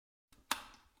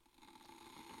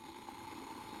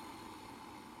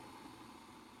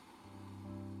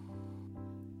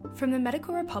From the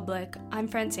Medical Republic, I'm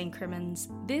Francine Crimmins.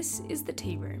 This is the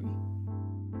Tea Room.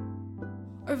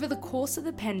 Over the course of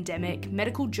the pandemic,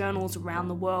 medical journals around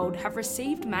the world have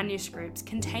received manuscripts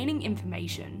containing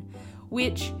information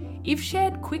which, if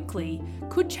shared quickly,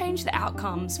 could change the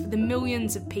outcomes for the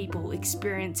millions of people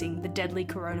experiencing the deadly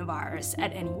coronavirus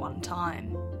at any one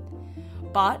time.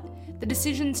 But the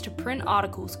decisions to print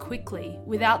articles quickly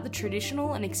without the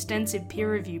traditional and extensive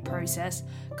peer review process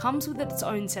comes with its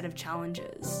own set of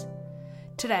challenges.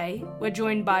 Today, we're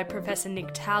joined by Professor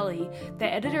Nick Talley,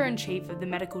 the Editor-in-Chief of the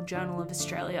Medical Journal of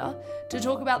Australia, to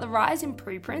talk about the rise in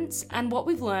preprints and what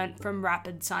we've learnt from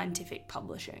rapid scientific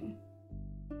publishing.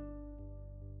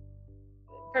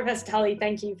 Professor Talley,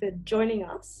 thank you for joining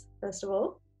us, first of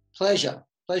all. Pleasure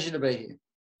to be here.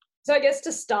 So I guess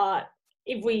to start,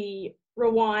 if we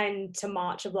rewind to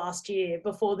March of last year,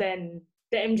 before then,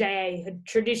 the MJA had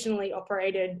traditionally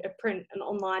operated a print and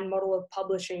online model of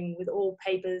publishing with all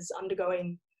papers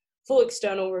undergoing full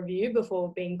external review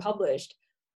before being published.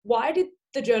 Why did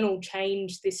the journal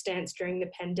change this stance during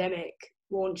the pandemic,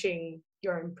 launching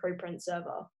your own preprint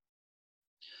server?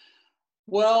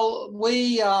 Well,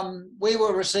 we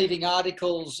were receiving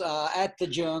articles at the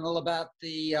journal about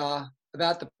the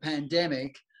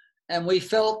pandemic, and we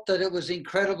felt that it was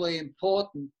incredibly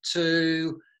important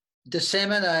to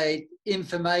disseminate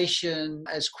information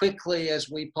as quickly as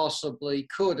we possibly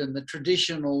could. And the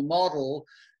traditional model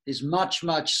is much,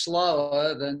 much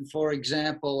slower than, for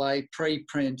example, a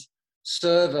preprint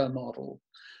server model.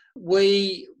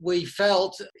 We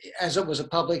felt, as it was a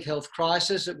public health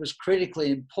crisis, it was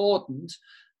critically important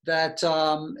that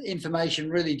information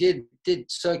really did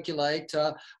circulate.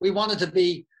 We wanted to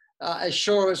be as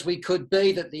sure as we could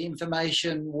be that the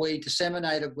information we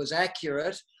disseminated was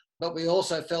accurate, but we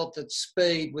also felt that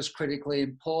speed was critically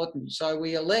important. So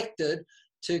we elected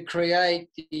to create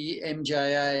the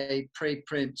MJA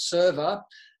preprint server,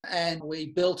 and we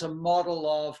built a model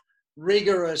of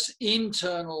rigorous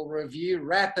internal review,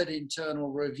 rapid internal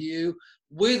review,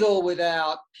 with or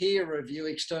without peer review,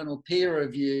 external peer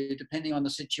review, depending on the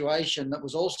situation, that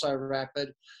was also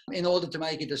rapid, in order to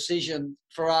make a decision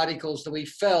for articles that we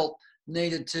felt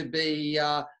needed to be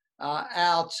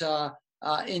out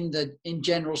in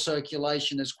general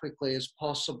circulation as quickly as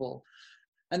possible.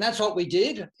 And that's what we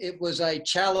did. It was a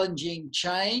challenging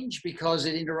change because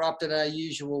it interrupted our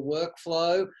usual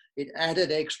workflow. It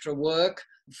added extra work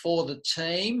for the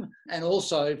team and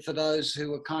also for those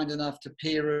who were kind enough to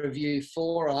peer review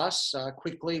for us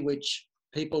quickly, which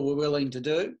people were willing to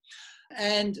do.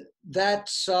 And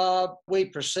that's, we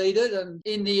proceeded. And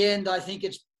in the end, I think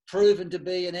it's proven to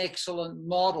be an excellent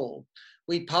model.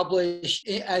 We published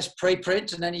as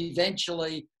preprints, and then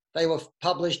eventually they were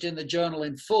published in the journal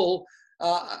in full,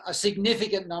 a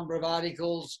significant number of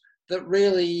articles that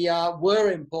really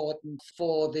were important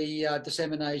for the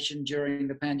dissemination during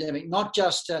the pandemic, not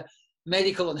just to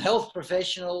medical and health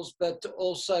professionals, but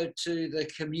also to the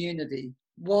community.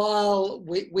 While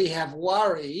we have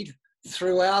worried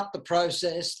throughout the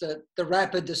process that the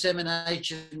rapid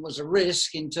dissemination was a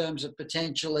risk in terms of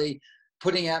potentially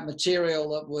putting out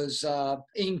material that was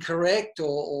incorrect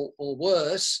or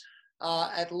worse,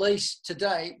 at least to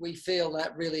date, we feel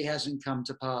that really hasn't come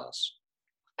to pass.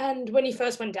 And when you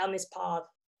first went down this path,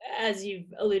 as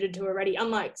you've alluded to already,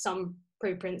 unlike some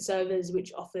preprint servers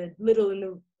which offered little in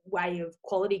the way of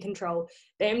quality control,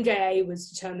 the MJA was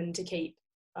determined to keep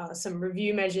some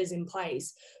review measures in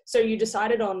place. So you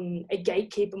decided on a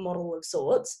gatekeeper model of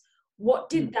sorts. What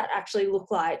did that actually look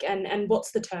like, and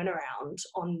what's the turnaround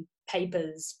on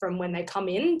papers from when they come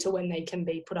in to when they can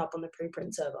be put up on the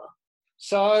preprint server?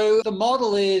 So the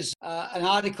model is an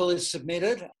article is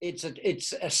submitted.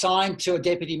 It's assigned to a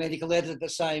deputy medical editor the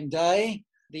same day.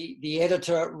 The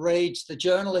editor reads the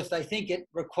journal. If they think it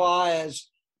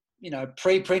requires,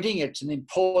 pre-printing, it's an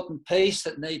important piece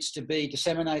that needs to be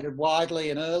disseminated widely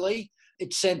and early,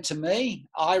 it's sent to me.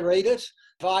 I read it.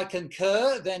 If I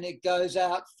concur, then it goes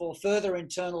out for further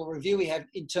internal review. We have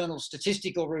internal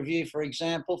statistical review, for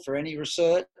example, for any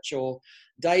research or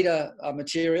data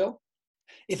material.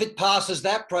 If it passes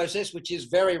that process, which is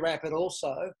very rapid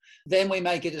also, then we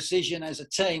make a decision as a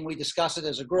team. We discuss it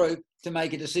as a group to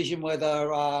make a decision whether,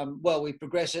 we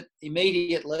progress it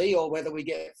immediately or whether we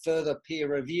get further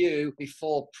peer review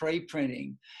before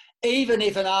pre-printing. Even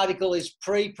if an article is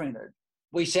pre-printed,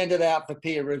 we send it out for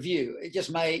peer review.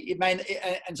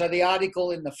 And so the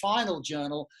article in the final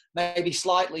journal may be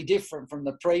slightly different from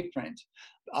the preprint.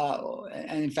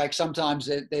 And in fact, sometimes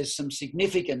there's some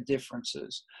significant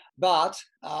differences. But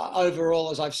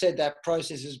overall, as I've said, that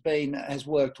process has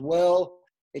worked well.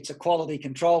 It's a quality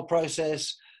control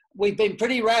process. We've been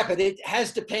pretty rapid. It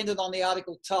has depended on the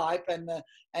article type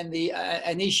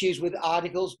and issues with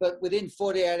articles, but within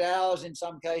 48 hours in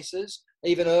some cases,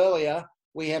 even earlier,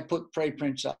 we have put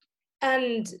preprints up.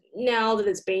 And now that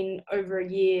it's been over a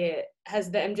year, has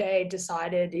the MJA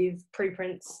decided if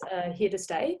preprints are here to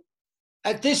stay?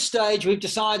 At this stage, we've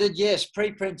decided, yes,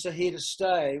 preprints are here to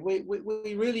stay. We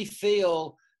really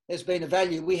feel there's been a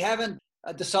value. We haven't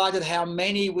decided how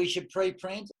many we should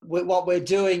preprint. What we're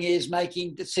doing is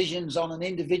making decisions on an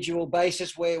individual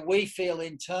basis where we feel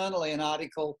internally an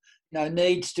article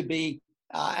needs to be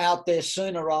out there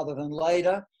sooner rather than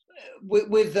later.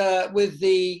 With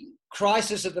the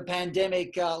crisis of the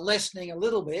pandemic lessening a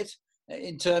little bit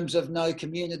in terms of no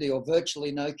community or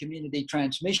virtually no community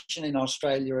transmission in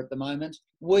Australia at the moment,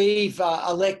 we've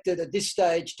elected at this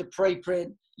stage to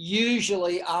preprint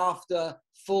usually after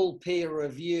full peer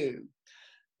review.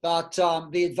 But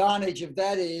the advantage of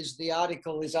that is the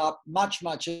article is up much,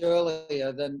 much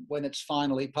earlier than when it's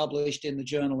finally published in the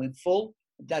journal in full.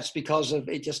 That's because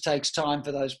it just takes time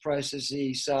for those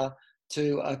processes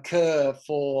to occur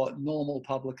for normal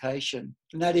publication.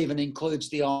 And that even includes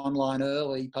the online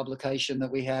early publication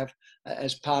that we have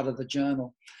as part of the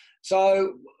journal.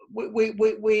 So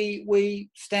we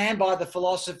stand by the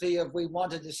philosophy of we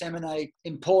want to disseminate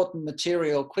important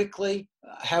material quickly.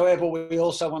 However, we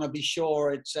also want to be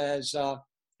sure it's as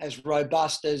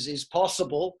robust as is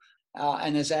possible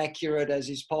and as accurate as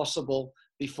is possible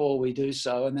before we do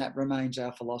so, and that remains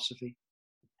our philosophy.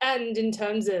 And in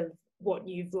terms of what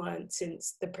you've learned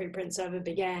since the preprint server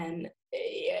began,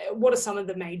 what are some of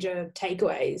the major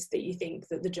takeaways that you think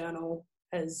that the journal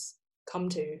has come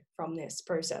to from this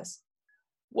process?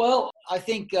 Well, I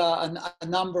think a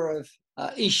number of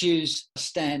issues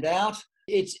stand out.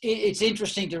 It's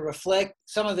interesting to reflect.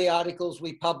 Some of the articles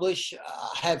we publish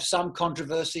have some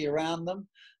controversy around them.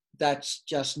 That's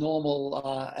just normal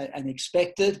and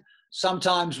expected.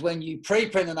 Sometimes when you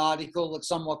preprint an article that's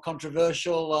somewhat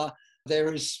controversial,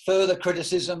 there is further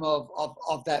criticism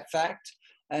of that fact,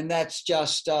 and that's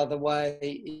just the way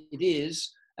it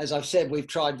is. As I've said, we've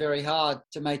tried very hard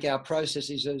to make our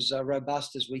processes as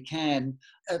robust as we can.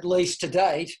 At least to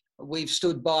date, we've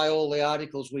stood by all the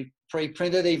articles we've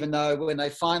pre-printed, even though when they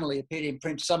finally appeared in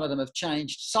print, some of them have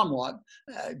changed somewhat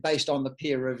based on the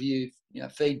peer review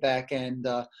feedback and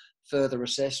further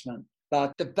assessment.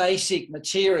 But the basic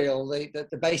material,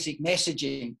 the basic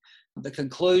messaging, the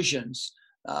conclusions,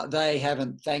 they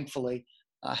haven't, thankfully,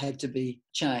 had to be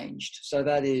changed. So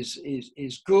that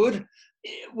is good.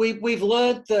 We've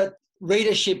learned that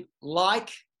readership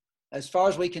as far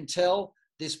as we can tell,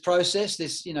 this process,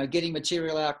 getting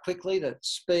material out quickly, that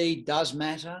speed does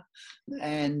matter.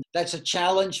 And that's a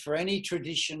challenge for any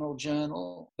traditional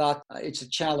journal, but it's a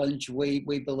challenge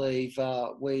we believe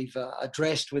we've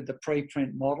addressed with the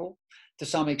preprint model to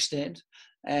some extent.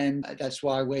 And that's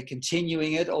why we're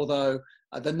continuing it, although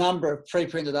the number of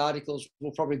pre-printed articles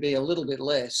will probably be a little bit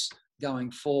less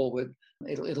going forward.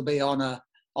 It'll be on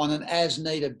an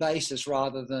as-needed basis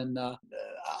rather than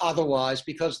otherwise,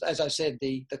 because, as I said,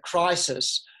 the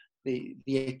crisis, the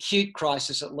acute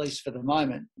crisis, at least for the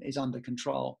moment, is under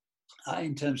control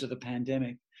in terms of the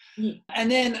pandemic. Mm. And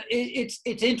then it's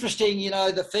interesting,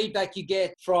 the feedback you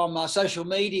get from social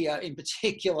media in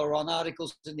particular on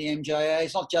articles in the MJA.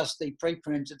 It's not just the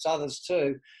preprints, it's others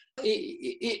too.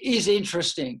 It is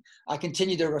interesting. I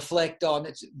continue to reflect on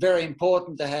it's very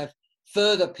important to have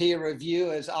further peer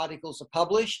review as articles are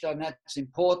published, and that's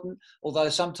important, although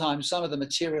sometimes some of the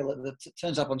material that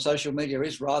turns up on social media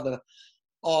is rather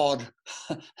odd,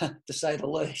 to say the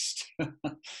least.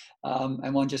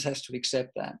 And one just has to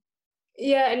accept that.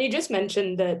 Yeah, and you just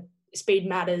mentioned that speed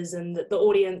matters and that the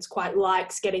audience quite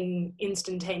likes getting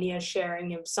instantaneous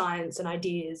sharing of science and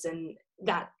ideas, and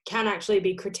that can actually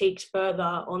be critiqued further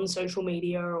on social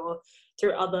media or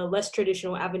through other less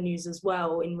traditional avenues as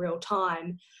well in real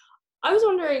time. I was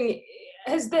wondering,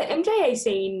 has the MJA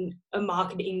seen a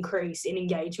marked increase in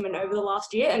engagement over the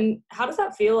last year? And how does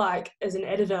that feel like as an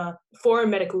editor for a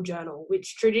medical journal,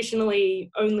 which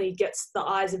traditionally only gets the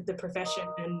eyes of the profession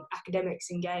and academics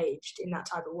engaged in that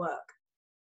type of work?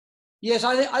 Yes,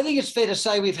 I think it's fair to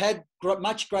say we've had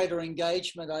much greater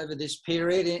engagement over this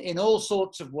period in all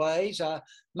sorts of ways.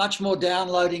 Much more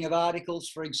downloading of articles,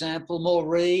 for example, more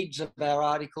reads of our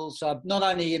articles, not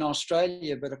only in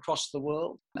Australia but across the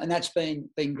world. And that's been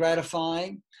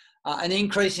gratifying. An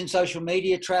increase in social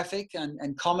media traffic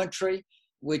and commentary,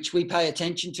 which we pay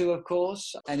attention to, of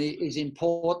course, and it is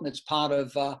important. It's part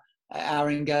of our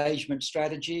engagement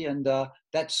strategy, and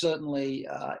that's certainly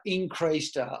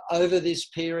increased over this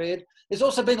period. There's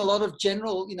also been a lot of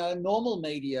general, normal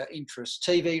media interest,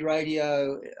 TV,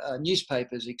 radio,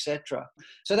 newspapers, etc.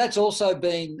 So that's also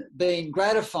been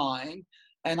gratifying,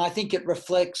 and I think it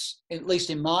reflects, at least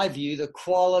in my view, the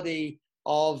quality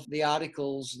of the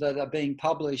articles that are being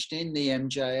published in the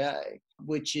MJA,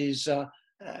 which is,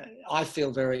 I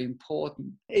feel, very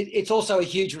important. It's also a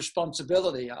huge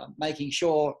responsibility,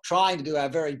 trying to do our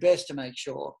very best to make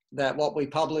sure that what we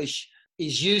publish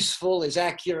is useful, is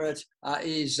accurate,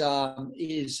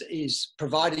 is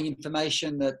providing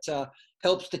information that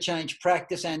helps to change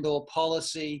practice and or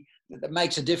policy, that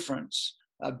makes a difference.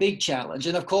 A big challenge.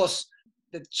 And of course,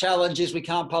 the challenge is we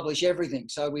can't publish everything,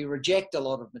 so we reject a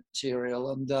lot of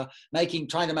material, and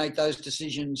trying to make those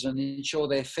decisions and ensure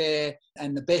they're fair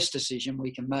and the best decision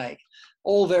we can make.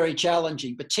 All very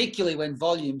challenging, particularly when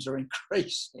volumes are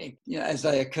increasing, as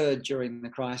they occurred during the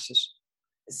crisis.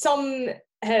 Some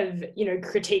have,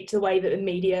 critiqued the way that the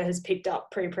media has picked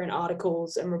up preprint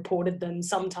articles and reported them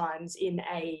sometimes in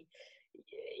a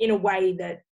way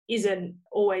that isn't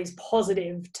always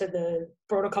positive to the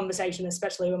broader conversation,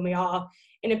 especially when we are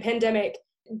in a pandemic.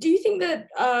 Do you think that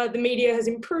the media has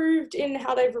improved in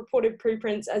how they've reported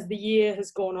preprints as the year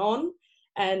has gone on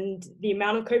and the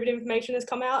amount of COVID information has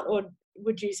come out, or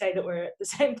would you say that we're at the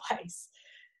same place?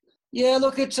 Yeah,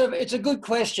 look, it's a good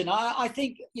question. I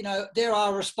think, there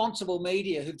are responsible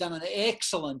media who've done an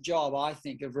excellent job, I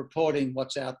think, of reporting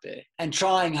what's out there and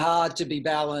trying hard to be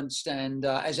balanced and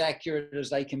as accurate as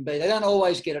they can be. They don't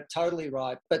always get it totally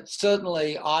right, but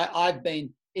certainly I've been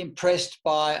impressed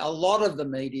by a lot of the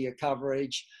media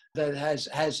coverage that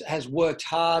has worked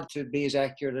hard to be as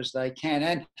accurate as they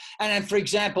can. And for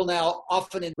example, now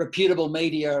often in reputable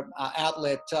media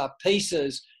outlet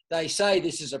pieces, they say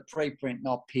this is a preprint,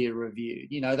 not peer-reviewed.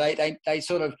 They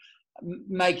sort of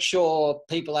make sure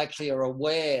people actually are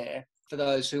aware, for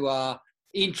those who are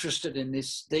interested in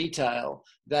this detail,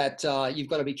 that you've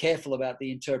got to be careful about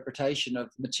the interpretation of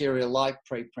material like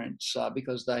preprints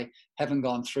because they haven't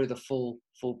gone through the full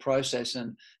process.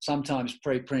 And sometimes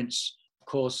preprints, of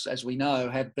course, as we know,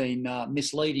 have been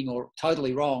misleading or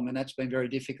totally wrong, and that's been very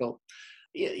difficult.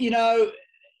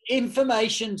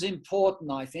 Information's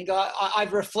important, I think.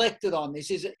 I've reflected on this.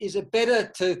 Is it better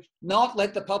to not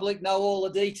let the public know all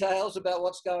the details about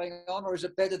what's going on, or is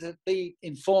it better to be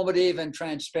informative and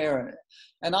transparent?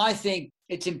 And I think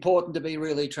it's important to be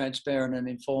really transparent and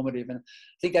informative. And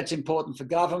I think that's important for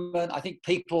government. I think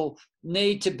people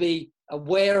need to be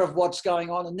aware of what's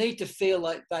going on and need to feel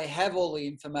like they have all the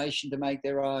information to make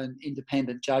their own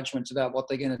independent judgments about what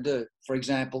they're going to do. For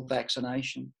example,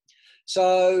 vaccination.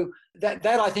 So that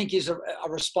I think is a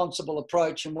responsible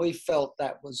approach, and we felt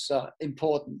that was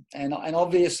important. And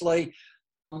obviously,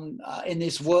 in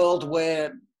this world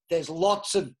where there's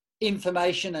lots of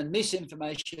information and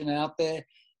misinformation out there,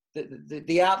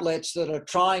 the outlets that are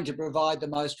trying to provide the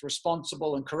most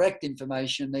responsible and correct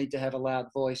information need to have a loud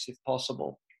voice if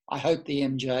possible. I hope the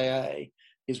MJA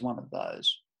is one of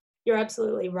those. You're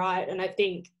absolutely right. And I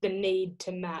think the need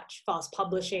to match fast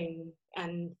publishing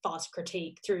and fast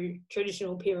critique through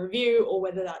traditional peer review, or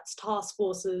whether that's task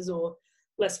forces or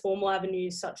less formal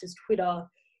avenues such as Twitter,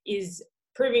 is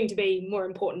proving to be more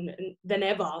important than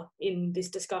ever in this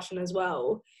discussion as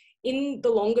well. In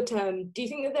the longer term, do you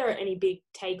think that there are any big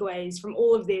takeaways from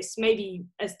all of this, maybe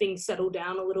as things settle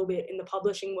down a little bit in the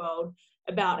publishing world,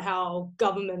 about how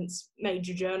governments,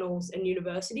 major journals and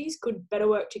universities could better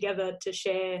work together to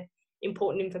share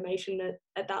important information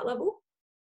at that level?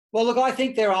 Well, look, I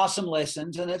think there are some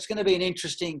lessons, and it's going to be an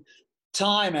interesting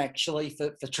time actually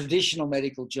for traditional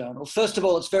medical journals. First of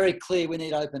all, it's very clear we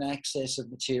need open access of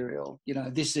material.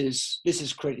 This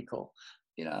is critical.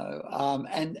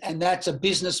 And that's a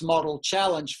business model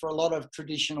challenge for a lot of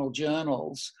traditional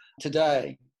journals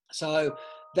today. So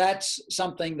that's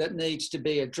something that needs to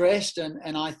be addressed,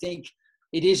 and I think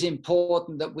it is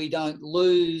important that we don't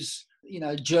lose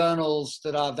journals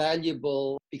that are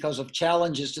valuable because of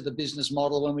challenges to the business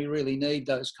model when we really need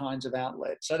those kinds of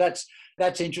outlets. So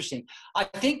that's interesting. I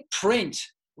think print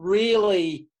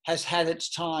really has had its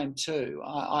time too.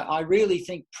 I really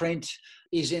think print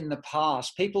is in the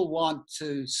past. People want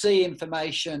to see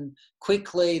information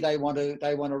quickly. They want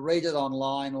to read it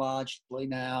online largely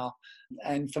now.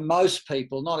 And for most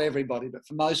people, not everybody, but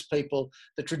for most people,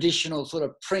 the traditional sort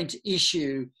of print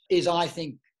issue is, I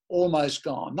think, almost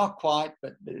gone. Not quite,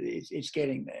 but it's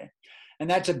getting there. And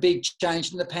that's a big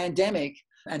change. In the pandemic,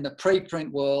 and the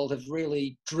preprint world have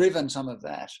really driven some of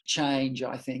that change,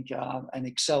 I think, and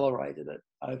accelerated it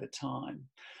over time.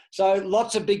 So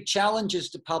lots of big challenges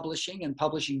to publishing and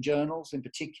publishing journals in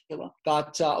particular,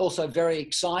 but also very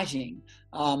exciting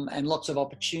and lots of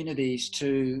opportunities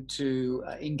to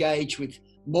engage with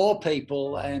more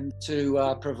people and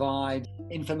to provide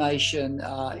information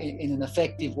in an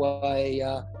effective way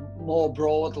more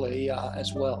broadly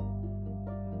as well.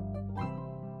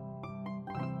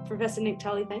 Professor Nick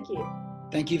Tully, thank you.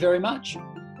 Thank you very much.